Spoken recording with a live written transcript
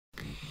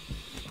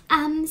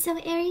So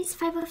Aries,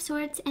 Five of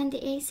Swords and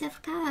the Ace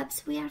of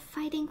Cups. We are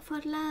fighting for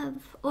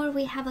love, or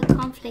we have a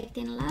conflict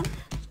in love.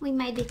 We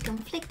might be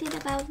conflicted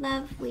about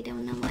love. We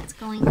don't know what's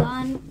going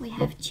on. We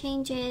have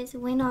changes,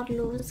 win or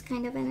lose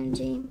kind of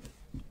energy.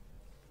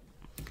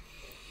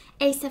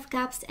 Ace of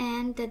Cups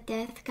and the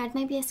Death card.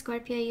 Maybe a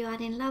Scorpio you are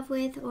in love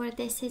with, or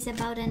this is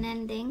about an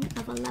ending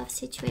of a love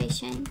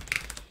situation.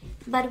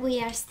 But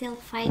we are still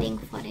fighting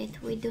for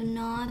it. We do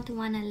not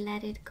want to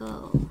let it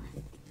go.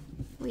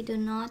 We do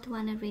not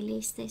want to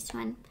release this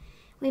one.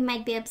 We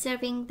might be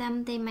observing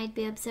them. They might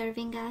be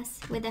observing us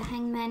with a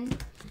Hangman.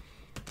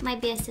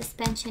 Might be a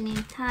suspension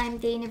in time.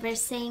 The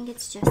universe saying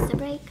it's just a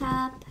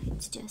breakup.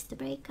 It's just a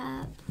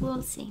breakup.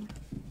 We'll see.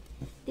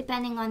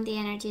 Depending on the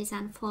energies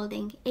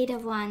unfolding. Eight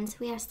of Wands.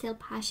 We are still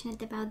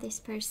passionate about this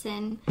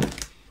person.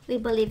 We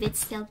believe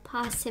it's still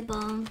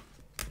possible.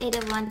 Eight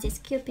of Wands is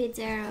Cupid's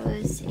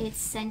arrows. It's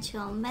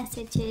sensual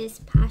messages,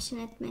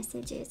 passionate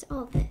messages,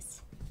 all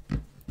this.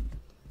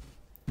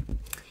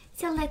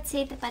 So let's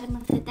see the bottom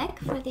of the deck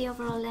for the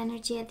overall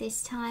energy at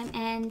this time.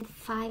 And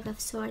Five of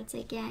Swords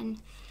again.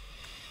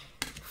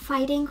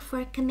 Fighting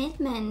for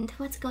commitment.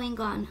 What's going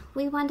on?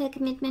 We want a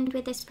commitment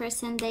with this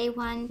person. We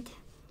want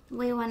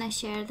to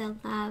share the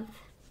love.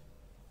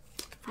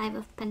 Five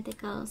of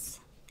Pentacles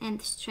and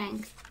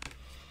Strength.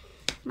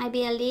 Might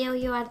be a Leo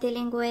you are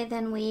dealing with,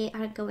 and we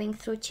are going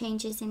through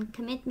changes in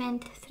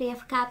commitment. Three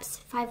of Cups,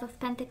 Five of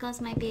Pentacles.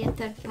 Might be a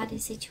third party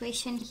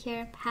situation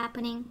here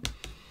happening.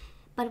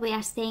 But we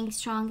are staying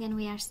strong and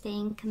we are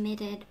staying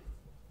committed.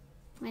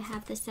 We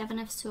have the Seven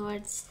of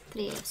Swords,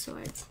 Three of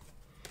Swords.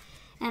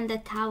 And the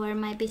Tower.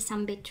 Might be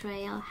some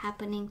betrayal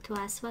happening to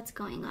us. What's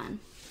going on?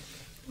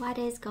 What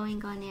is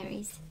going on,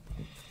 Aries?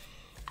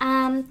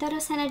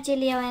 Taurus energy,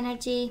 Leo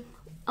energy.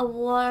 A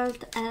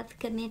world of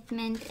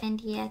commitment and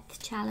yet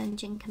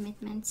challenging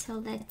commitment. So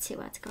let's see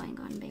what's going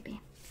on,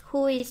 baby.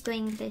 Who is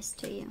doing this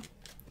to you?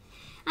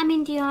 I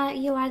mean, you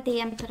are the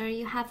emperor.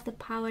 You have the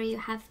power, you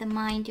have the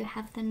mind, you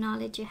have the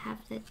knowledge, you have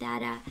the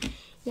data,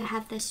 you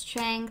have the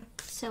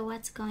strength. So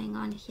what's going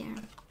on here?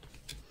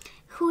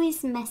 Who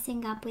is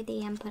messing up with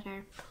the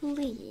emperor?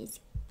 Please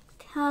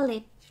tell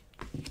it.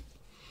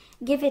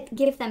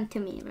 Give them to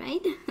me,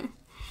 right?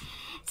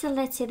 So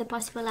let's see the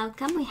possible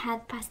outcome. We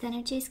had past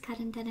energies,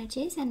 current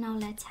energies, and now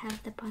let's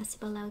have the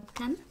possible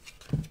outcome.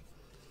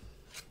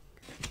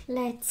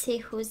 Let's see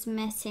who's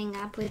messing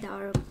up with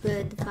our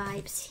good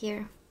vibes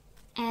here.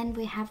 And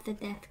we have the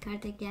Death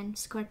card again,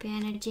 Scorpio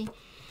energy.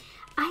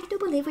 I do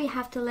believe we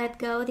have to let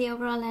go the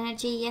overall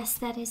energy. Yes,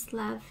 that is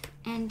love.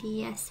 And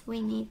yes,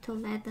 we need to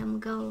let them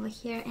go over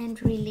here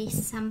and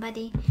release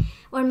somebody.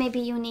 Or maybe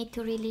you need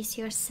to release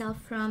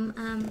yourself from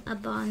a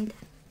bond.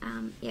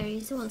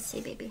 Aries, we'll see,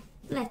 baby.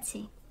 Let's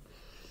see.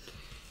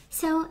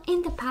 So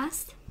in the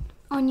past,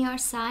 on your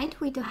side,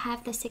 we do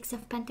have the Six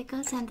of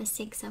Pentacles and the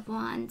Six of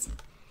Wands.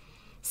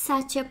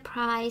 Such a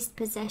prized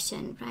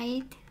possession,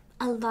 right?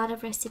 A lot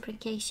of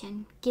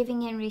reciprocation,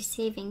 giving and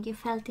receiving. You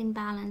felt in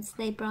balance.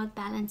 They brought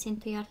balance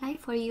into your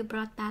life, or you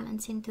brought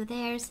balance into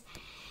theirs.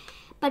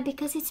 But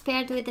because it's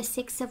paired with the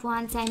Six of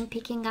Wands, I'm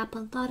picking up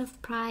a lot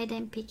of pride.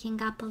 I'm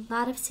picking up a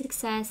lot of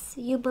success.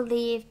 You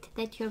believed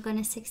that you're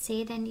going to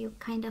succeed, and you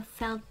kind of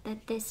felt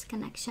that this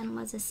connection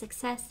was a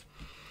success.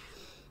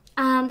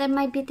 That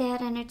might be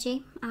their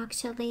energy,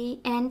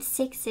 actually. And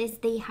 6 is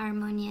the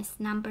harmonious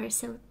number.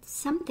 So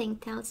something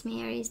tells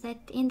me, Aries, that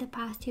in the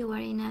past you were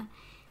in a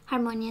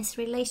harmonious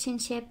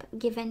relationship,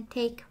 give and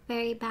take,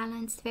 very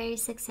balanced, very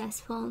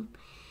successful,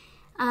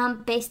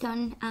 based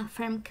on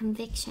firm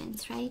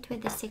convictions, right?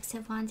 With the Six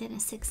of Wands and a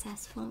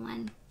successful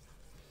one.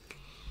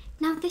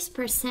 Now this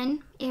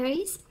person,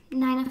 Aries,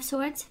 Nine of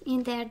Swords,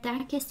 in their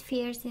darkest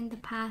fears in the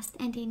past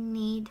and in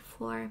need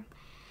for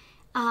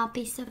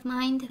peace of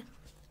mind.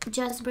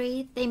 Just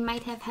breathe. They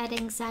might have had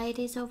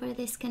anxieties over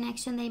this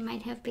connection. They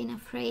might have been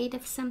afraid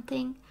of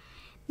something,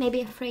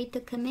 maybe afraid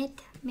to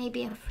commit,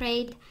 maybe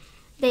afraid.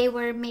 They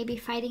were maybe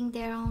fighting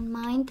their own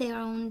mind, their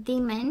own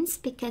demons,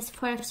 because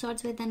Four of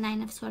Swords with the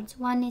Nine of Swords.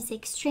 One is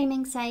extreme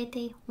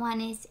anxiety, one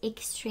is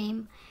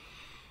extreme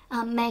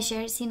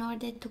measures in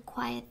order to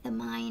quiet the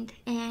mind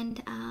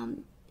and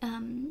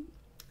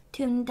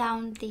tune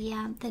down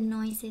the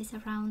noises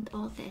around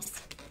all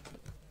this.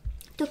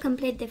 Two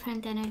complete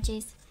different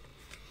energies.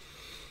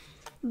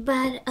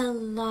 But a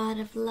lot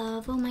of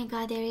love. Oh my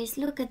God, Aries,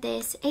 look at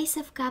this. Ace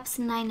of Cups,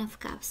 Nine of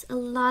Cups. A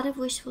lot of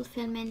wish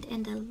fulfillment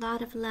and a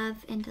lot of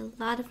love and a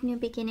lot of new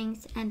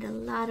beginnings and a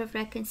lot of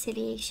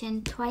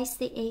reconciliation. Twice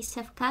the Ace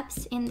of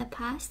Cups in the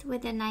past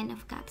with the Nine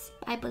of Cups.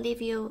 I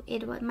believe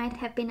it might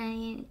have been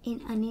an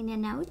in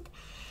and out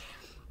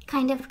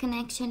kind of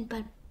connection,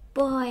 but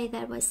boy,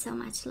 there was so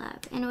much love.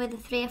 And with the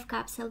Three of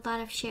Cups, a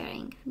lot of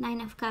sharing.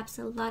 Nine of Cups,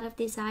 a lot of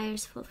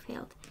desires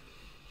fulfilled.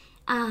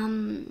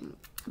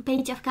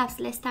 Page of Cups,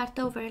 let's start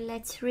over.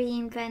 Let's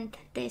reinvent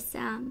this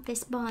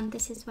this bond.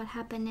 This is what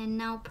happened, and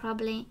now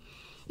probably,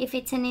 if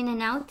it's an in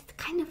and out, it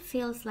kind of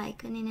feels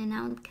like an in and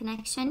out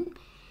connection.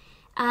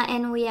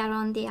 And we are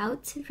on the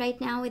out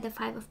right now with the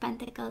Five of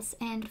Pentacles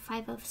and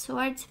Five of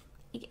Swords.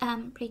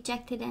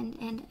 rejected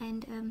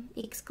and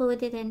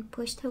excluded and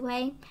pushed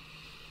away.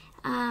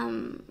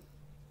 Let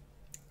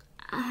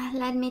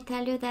me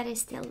tell you, there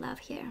is still love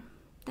here.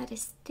 There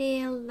is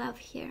still love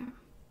here.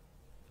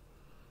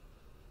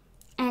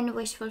 And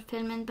wish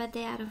fulfillment, but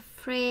they are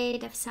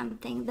afraid of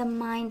something. The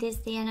mind is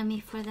the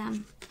enemy for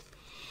them.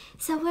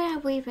 So where are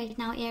we right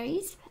now,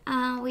 Aries?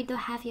 We do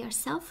have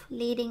yourself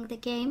leading the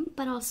game,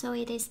 but also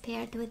it is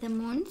paired with the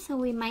moon, so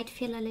we might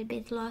feel a little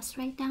bit lost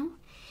right now,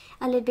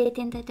 a little bit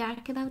in the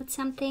dark about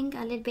something,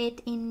 a little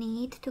bit in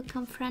need to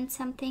confront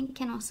something.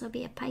 Can also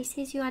be a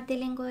Pisces you are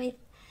dealing with.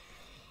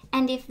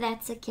 And if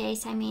that's the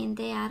case, I mean,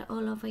 they are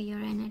all over your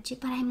energy,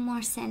 but I'm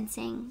more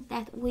sensing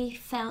that we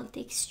felt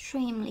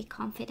extremely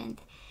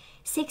confident.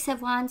 Six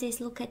of Wands is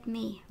look at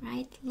me,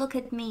 right? Look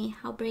at me,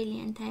 how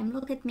brilliant I am.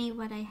 Look at me,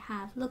 what I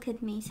have. Look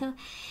at me. So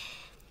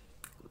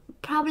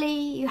probably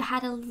you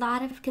had a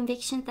lot of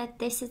conviction that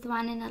this is the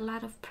one, and a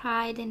lot of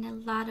pride and a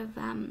lot of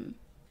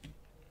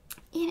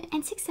yeah.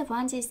 And Six of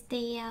Wands is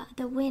the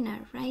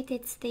winner, right?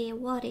 It's the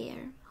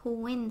warrior who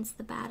wins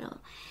the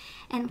battle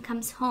and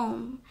comes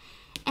home.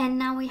 And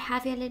now we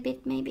have you a little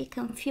bit maybe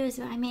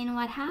confused. I mean,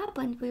 what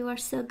happened? We were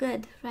so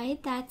good,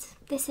 right?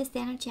 This is the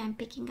energy I'm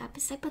picking up.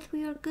 It's like, but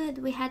we were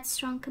good. We had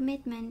strong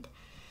commitment.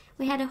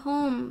 We had a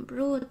home,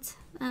 roots,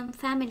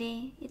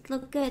 family. It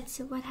looked good.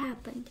 So what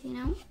happened, you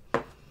know?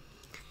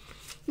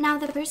 Now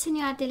the person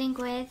you are dealing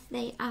with,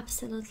 they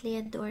absolutely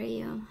adore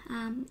you.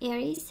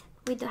 Aries,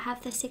 we do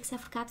have the Six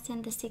of Cups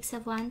and the Six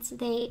of Wands.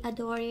 They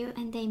adore you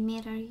and they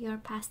mirror your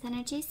past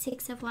energy.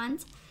 Six of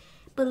Wands,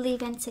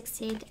 believe and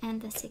succeed,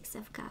 and the Six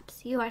of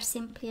Cups. You are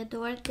simply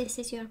adored. This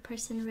is your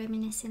person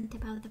reminiscent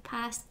about the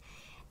past,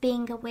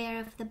 being aware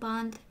of the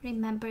bond,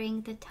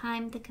 remembering the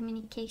time, the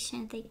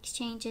communication, the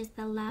exchanges,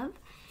 the love,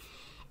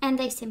 and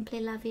they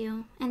simply love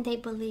you and they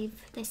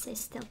believe this is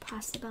still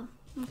possible.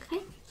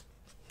 Okay.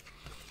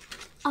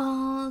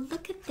 Oh,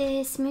 look at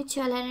this.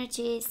 Mutual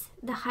energies,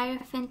 the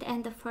Hierophant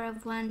and the Four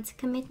of Wands.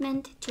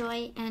 Commitment,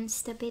 joy, and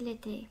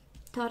stability.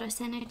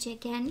 Taurus energy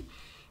again,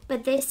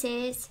 but this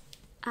is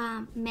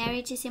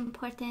marriage is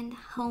important,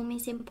 home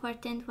is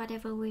important,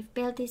 whatever we've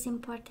built is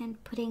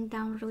important, putting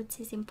down roots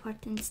is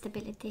important,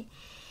 stability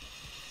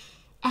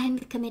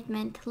and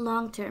commitment,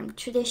 long-term,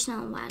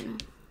 traditional one.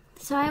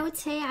 So I would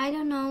say, I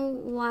don't know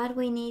what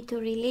we need to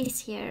release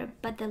here,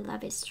 but the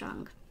love is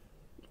strong.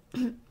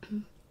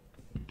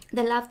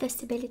 The love, the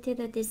stability,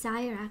 the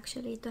desire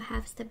actually to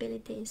have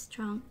stability is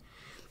strong.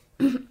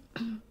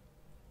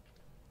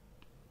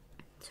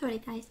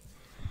 Sorry guys.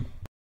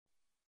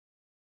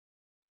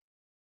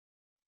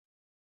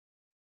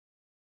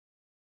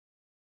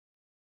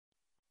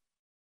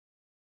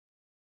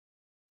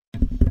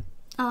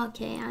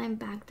 Okay, I'm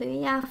back to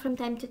you. Yeah, from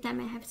time to time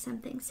I have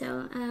something.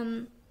 So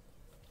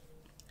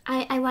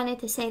I wanted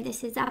to say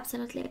this is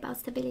absolutely about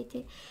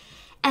stability,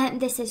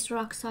 and this is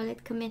rock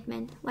solid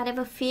commitment.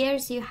 Whatever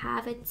fears you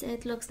have,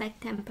 it looks like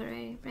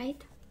temporary, right?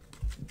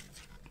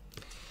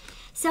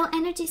 So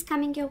energy is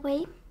coming your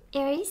way,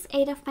 Aries.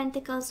 Eight of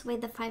Pentacles with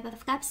the Five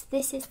of Cups.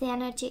 This is the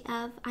energy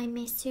of I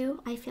miss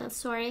you, I feel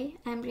sorry,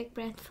 I'm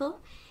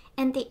regretful.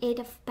 And the Eight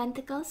of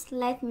Pentacles,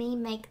 let me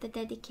make the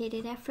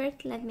dedicated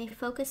effort, let me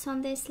focus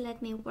on this,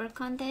 let me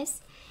work on this.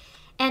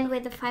 And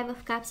with the Five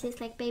of Cups, it's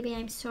like, baby,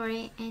 I'm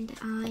sorry and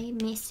I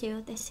miss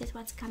you. This is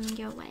what's coming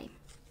your way.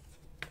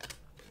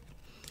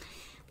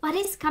 What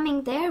is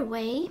coming their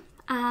way?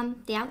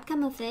 The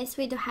outcome of this,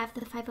 we do have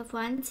the Five of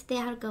Wands. They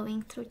are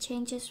going through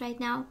changes right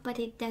now, but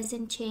it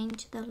doesn't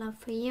change the love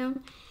for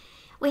you.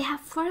 We have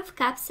Four of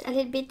Cups, a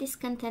little bit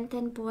discontent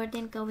and bored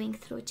and going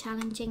through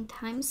challenging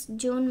times.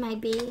 June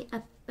might be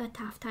a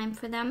tough time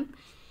for them,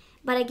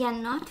 but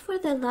again, not for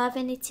the love.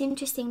 And it's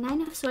interesting,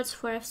 Nine of Swords,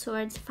 Four of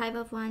Swords, Five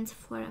of Wands,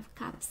 Four of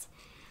Cups.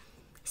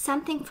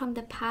 Something from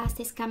the past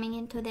is coming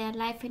into their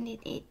life, and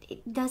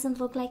it doesn't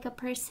look like a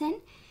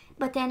person,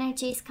 but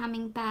energy is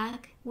coming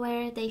back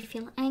where they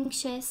feel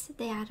anxious,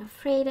 they are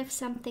afraid of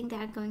something, they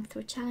are going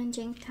through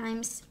challenging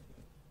times.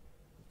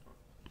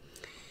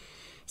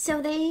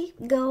 So they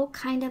go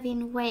kind of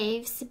in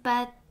waves,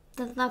 but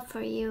the love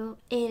for you,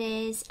 it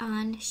is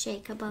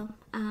unshakable,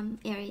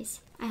 Aries.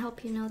 I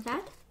hope you know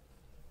that.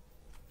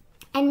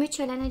 And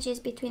mutual energies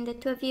between the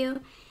two of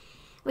you,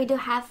 we do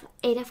have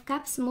Eight of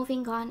Cups,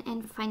 moving on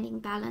and finding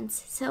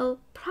balance. So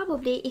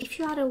probably if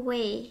you are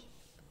away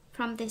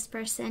from this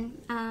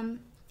person,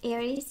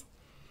 Aries,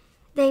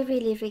 they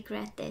really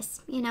regret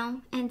this, you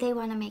know, and they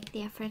want to make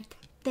the effort.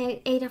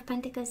 The Eight of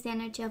Pentacles, the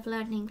energy of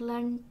learning.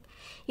 Learn,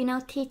 you know,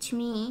 teach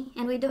me.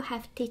 And we do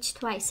have teach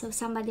twice, so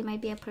somebody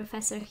might be a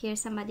professor here,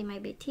 somebody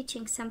might be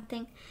teaching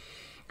something.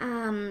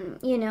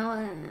 You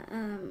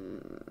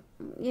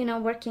know,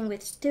 working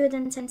with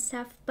students and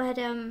stuff, but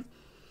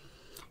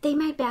they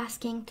might be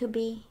asking to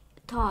be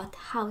taught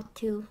how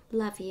to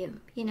love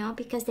you, you know,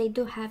 because they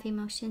do have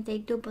emotions, they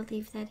do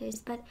believe that is,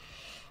 but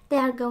they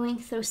are going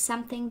through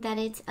something that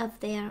is of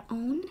their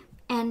own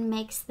and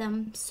makes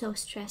them so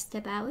stressed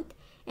about,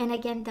 and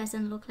again,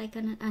 doesn't look like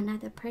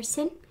another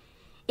person.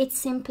 It's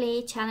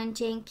simply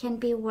challenging, can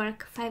be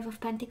work. 5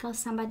 of Pentacles,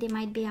 somebody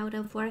might be out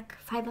of work.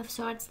 5 of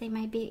Swords, they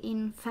might be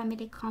in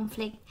family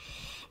conflict.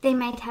 They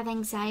might have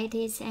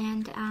anxieties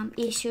and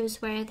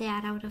issues where they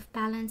are out of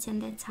balance, and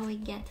that's how we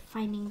get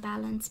finding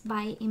balance,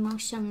 by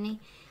emotionally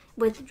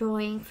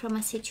withdrawing from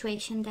a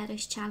situation that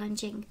is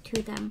challenging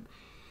to them.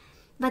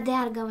 But they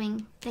are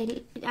going,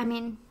 I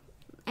mean,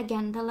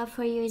 again, the love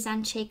for you is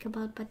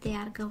unshakable, but they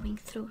are going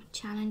through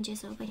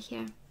challenges over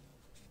here.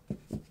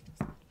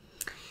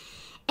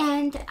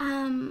 And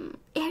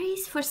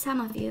Aries, for some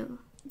of you,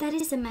 that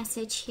is a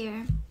message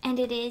here, and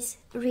it is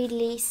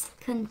release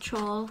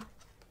control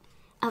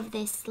of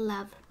this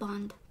love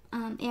bond.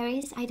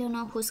 Aries, I don't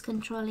know who's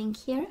controlling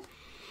here.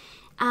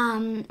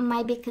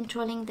 Might be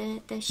controlling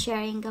the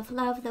sharing of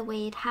love, the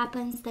way it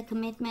happens, the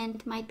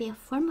commitment. Might be a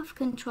form of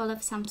control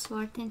of some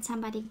sort, and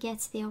somebody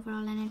gets the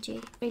overall energy.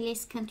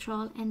 Release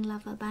control and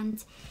love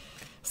abundance.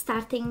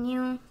 Starting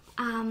new,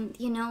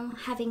 you know,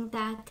 having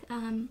that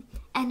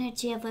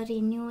energy of a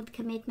renewed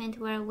commitment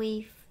where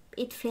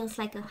it feels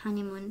like a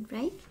honeymoon,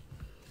 right?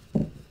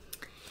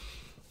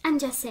 I'm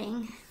just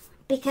saying,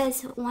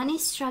 because one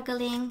is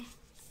struggling,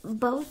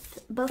 both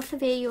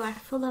of you are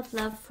full of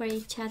love for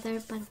each other,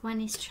 but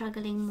one is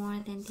struggling more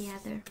than the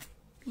other,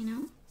 you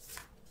know.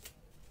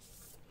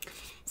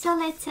 So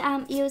let's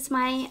use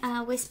my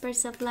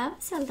whispers of love.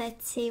 So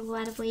let's see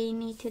what we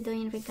need to do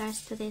in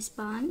regards to this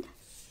bond.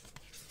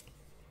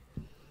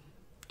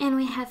 And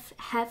we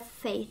have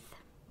faith.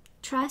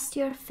 Trust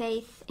your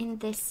faith in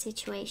this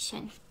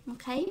situation,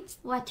 okay?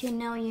 What you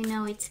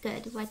know it's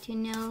good. What you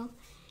know,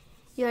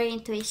 your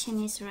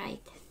intuition is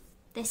right.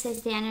 This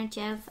is the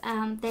energy of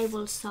they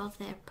will solve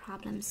their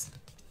problems.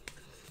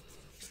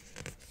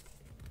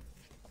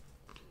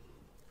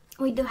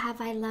 We do have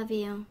I love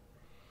you.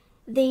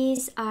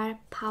 These are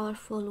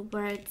powerful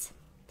words.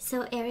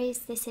 So Aries,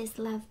 this is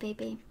love,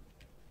 baby.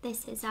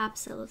 This is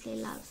absolutely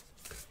love.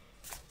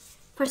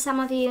 For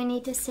some of you, you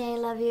need to say I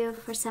love you.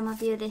 For some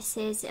of you, this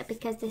is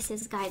because this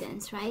is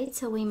guidance, right?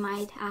 So we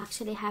might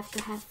actually have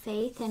to have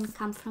faith and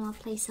come from a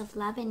place of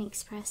love and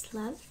express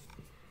love.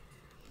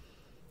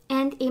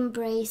 And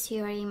embrace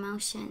your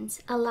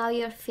emotions. Allow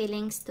your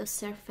feelings to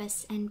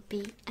surface and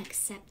be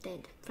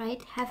accepted,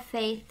 right? Have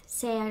faith,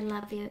 say I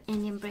love you,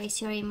 and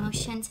embrace your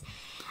emotions.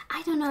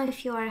 I don't know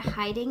if you are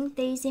hiding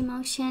these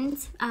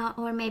emotions,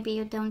 or maybe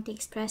you don't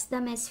express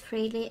them as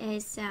freely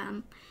as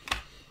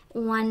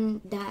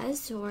one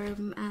does, or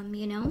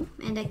you know.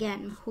 And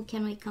again, who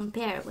can we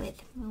compare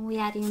with? We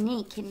are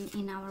unique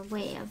in our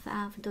way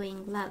of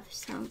doing love.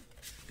 So,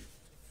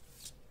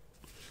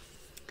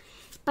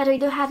 but we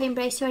do have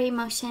embrace your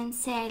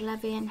emotions, say I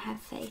love you, and have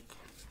faith.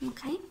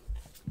 Okay,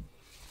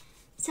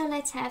 so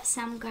let's have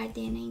some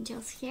guardian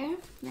angels here.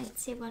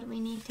 Let's see what we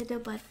need to do.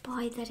 But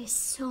boy, there is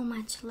so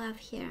much love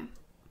here.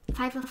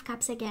 5 of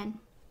Cups again.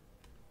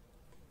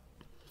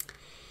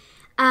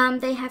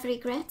 They have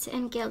regrets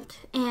and guilt,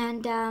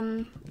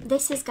 and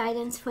this is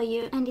guidance for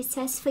you. And it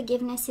says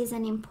forgiveness is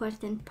an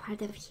important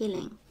part of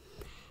healing.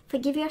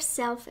 Forgive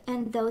yourself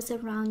and those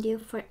around you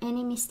for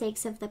any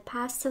mistakes of the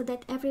past so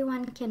that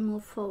everyone can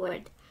move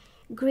forward.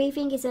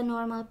 Grieving is a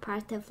normal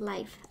part of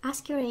life.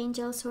 Ask your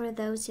angels or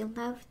those you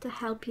love to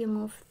help you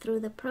move through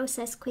the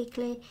process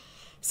quickly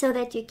so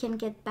that you can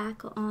get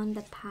back on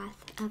the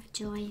path of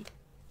joy.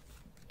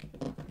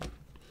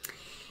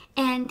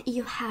 And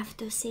you have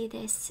to see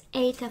this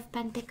 8 of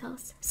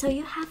Pentacles. So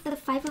you have the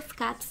 5 of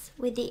Cups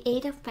with the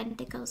 8 of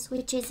Pentacles,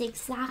 which is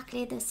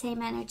exactly the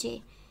same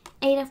energy.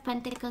 8 of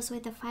Pentacles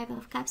with the 5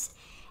 of Cups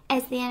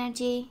as the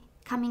energy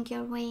coming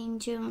your way in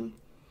June.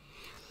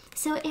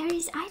 So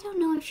Aries, I don't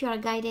know if you are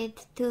guided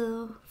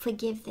to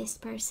forgive this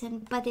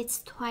person, but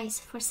it's twice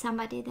for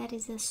somebody. That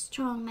is a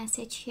strong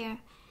message here.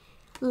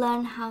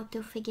 Learn how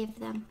to forgive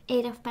them.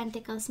 8 of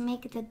Pentacles,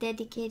 make the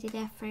dedicated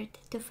effort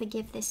to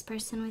forgive this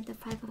person with the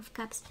 5 of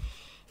Cups.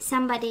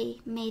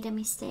 Somebody made a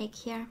mistake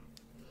here.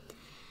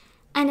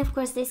 And of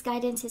course, this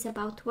guidance is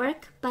about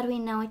work, but we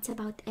know it's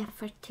about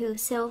effort too.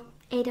 So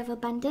 8 of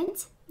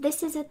Abundance,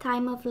 this is a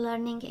time of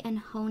learning and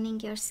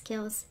honing your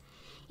skills.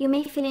 You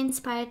may feel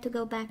inspired to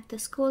go back to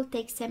school,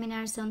 take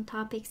seminars on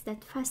topics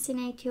that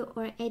fascinate you,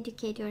 or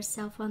educate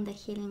yourself on the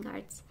healing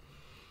arts.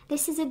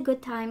 This is a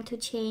good time to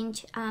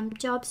change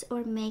jobs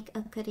or make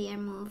a career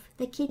move.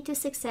 The key to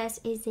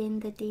success is in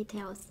the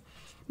details.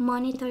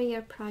 Monitor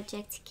your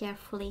projects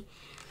carefully.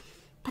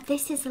 But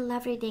this is a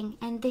love reading,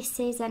 and this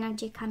is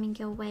energy coming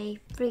your way.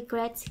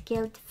 Regrets,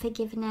 guilt,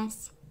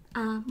 forgiveness,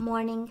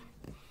 mourning,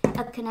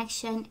 a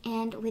connection,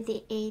 and with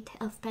the 8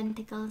 of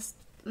Pentacles,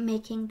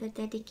 making the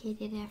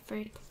dedicated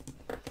effort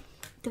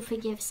to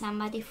forgive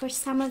somebody. For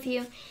some of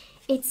you,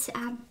 it's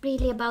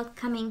really about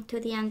coming to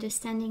the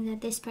understanding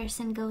that this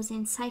person goes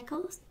in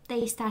cycles.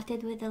 They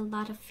started with a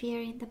lot of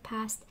fear in the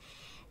past.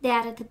 They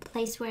are at a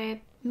place where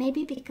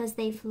maybe because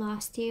they've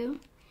lost you,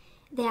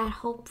 they are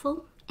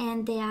hopeful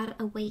and they are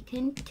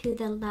awakened to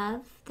the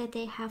love that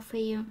they have for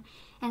you.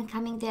 And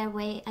coming their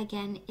way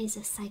again is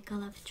a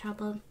cycle of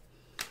trouble.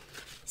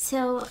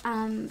 So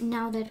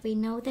now that we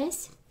know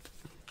this,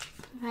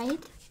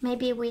 right?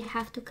 Maybe we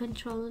have to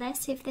control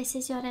less. If this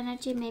is your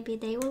energy, maybe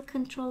they will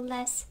control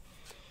less.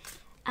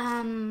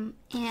 I know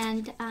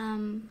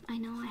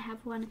I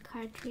have one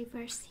card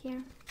reversed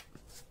here.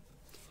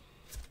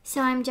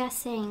 So I'm just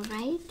saying,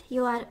 right?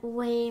 You are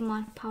way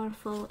more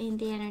powerful in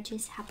the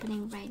energies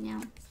happening right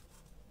now.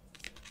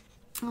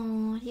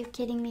 Oh, you're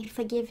kidding me.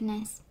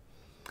 Forgiveness.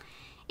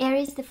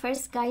 Aries, the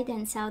first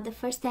guidance out, the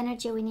first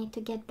energy we need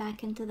to get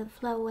back into the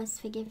flow was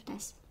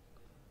forgiveness.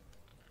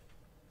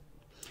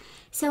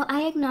 So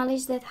I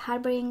acknowledge that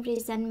harboring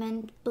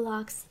resentment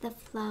blocks the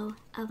flow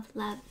of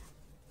love.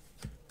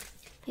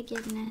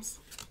 Forgiveness.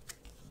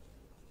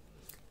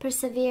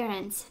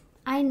 Perseverance.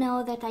 I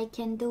know that I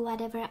can do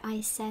whatever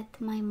I set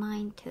my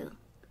mind to.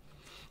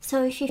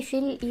 So if you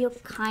feel you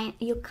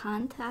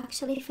can't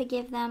actually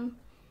forgive them,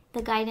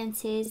 the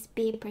guidance is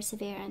be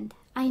perseverant.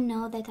 I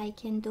know that I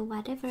can do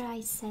whatever I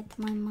set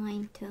my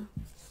mind to.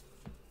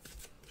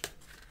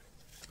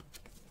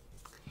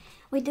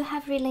 We do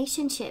have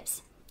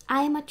relationships.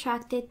 I am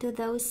attracted to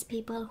those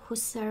people who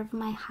serve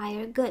my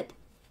higher good.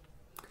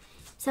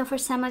 So for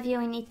some of you,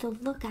 we need to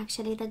look,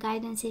 actually, the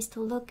guidance is to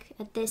look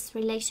at this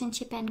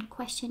relationship and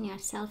question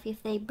yourself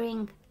if they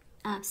bring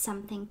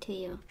something to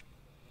you.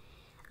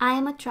 I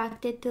am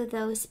attracted to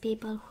those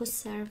people who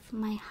serve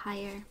my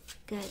higher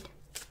good.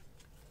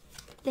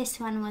 This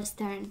one was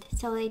turned,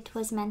 so it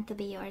was meant to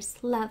be yours.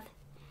 Love.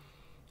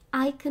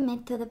 I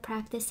commit to the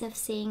practice of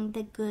seeing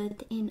the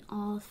good in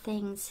all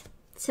things.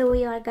 So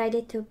we are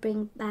guided to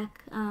bring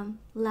back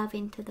love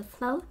into the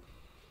flow.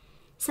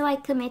 So I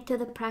commit to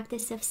the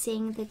practice of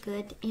seeing the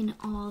good in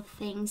all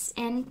things.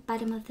 And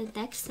bottom of the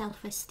deck,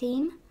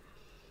 self-esteem.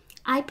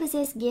 I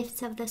possess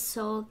gifts of the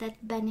soul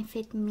that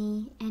benefit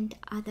me and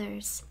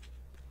others.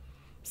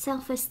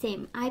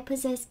 Self-esteem. I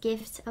possess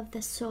gifts of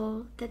the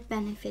soul that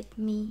benefit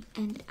me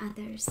and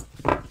others.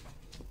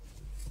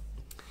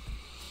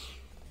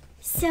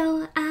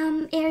 So,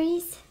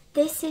 Aries,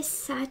 this is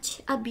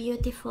such a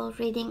beautiful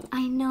reading.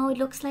 I know it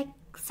looks like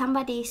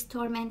somebody is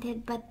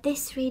tormented, but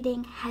this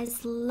reading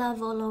has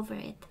love all over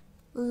it.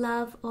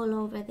 Love all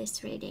over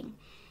this reading.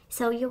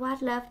 So you are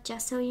loved,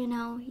 just so you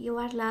know. You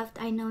are loved.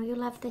 I know you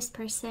love this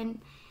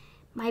person.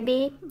 Might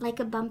be like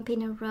a bump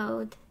in a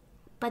road,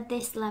 but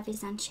this love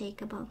is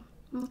unshakable.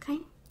 Okay?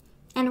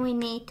 And we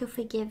need to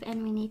forgive,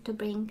 and we need to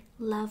bring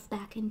love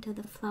back into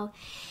the flow.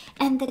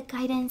 And the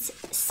guidance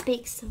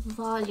speaks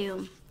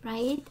volume,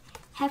 right?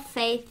 Have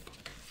faith,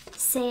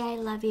 say I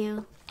love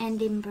you,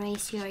 and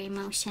embrace your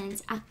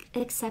emotions.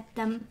 Accept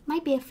them.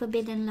 Might be a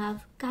forbidden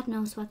love. God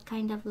knows what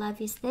kind of love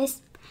is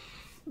this,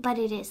 but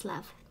it is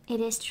love. It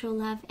is true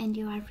love, and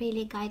you are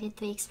really guided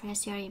to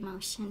express your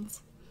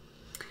emotions.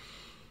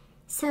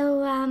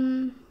 So,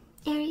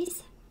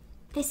 Aries,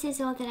 this is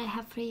all that I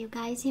have for you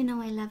guys. You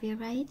know I love you,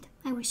 right?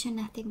 I wish you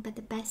nothing but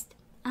the best.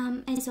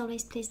 As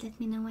always, please let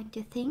me know what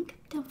you think.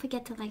 Don't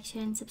forget to like,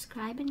 share, and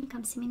subscribe, and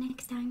come see me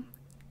next time.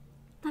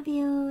 Love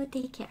you.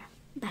 Take care.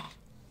 Bye.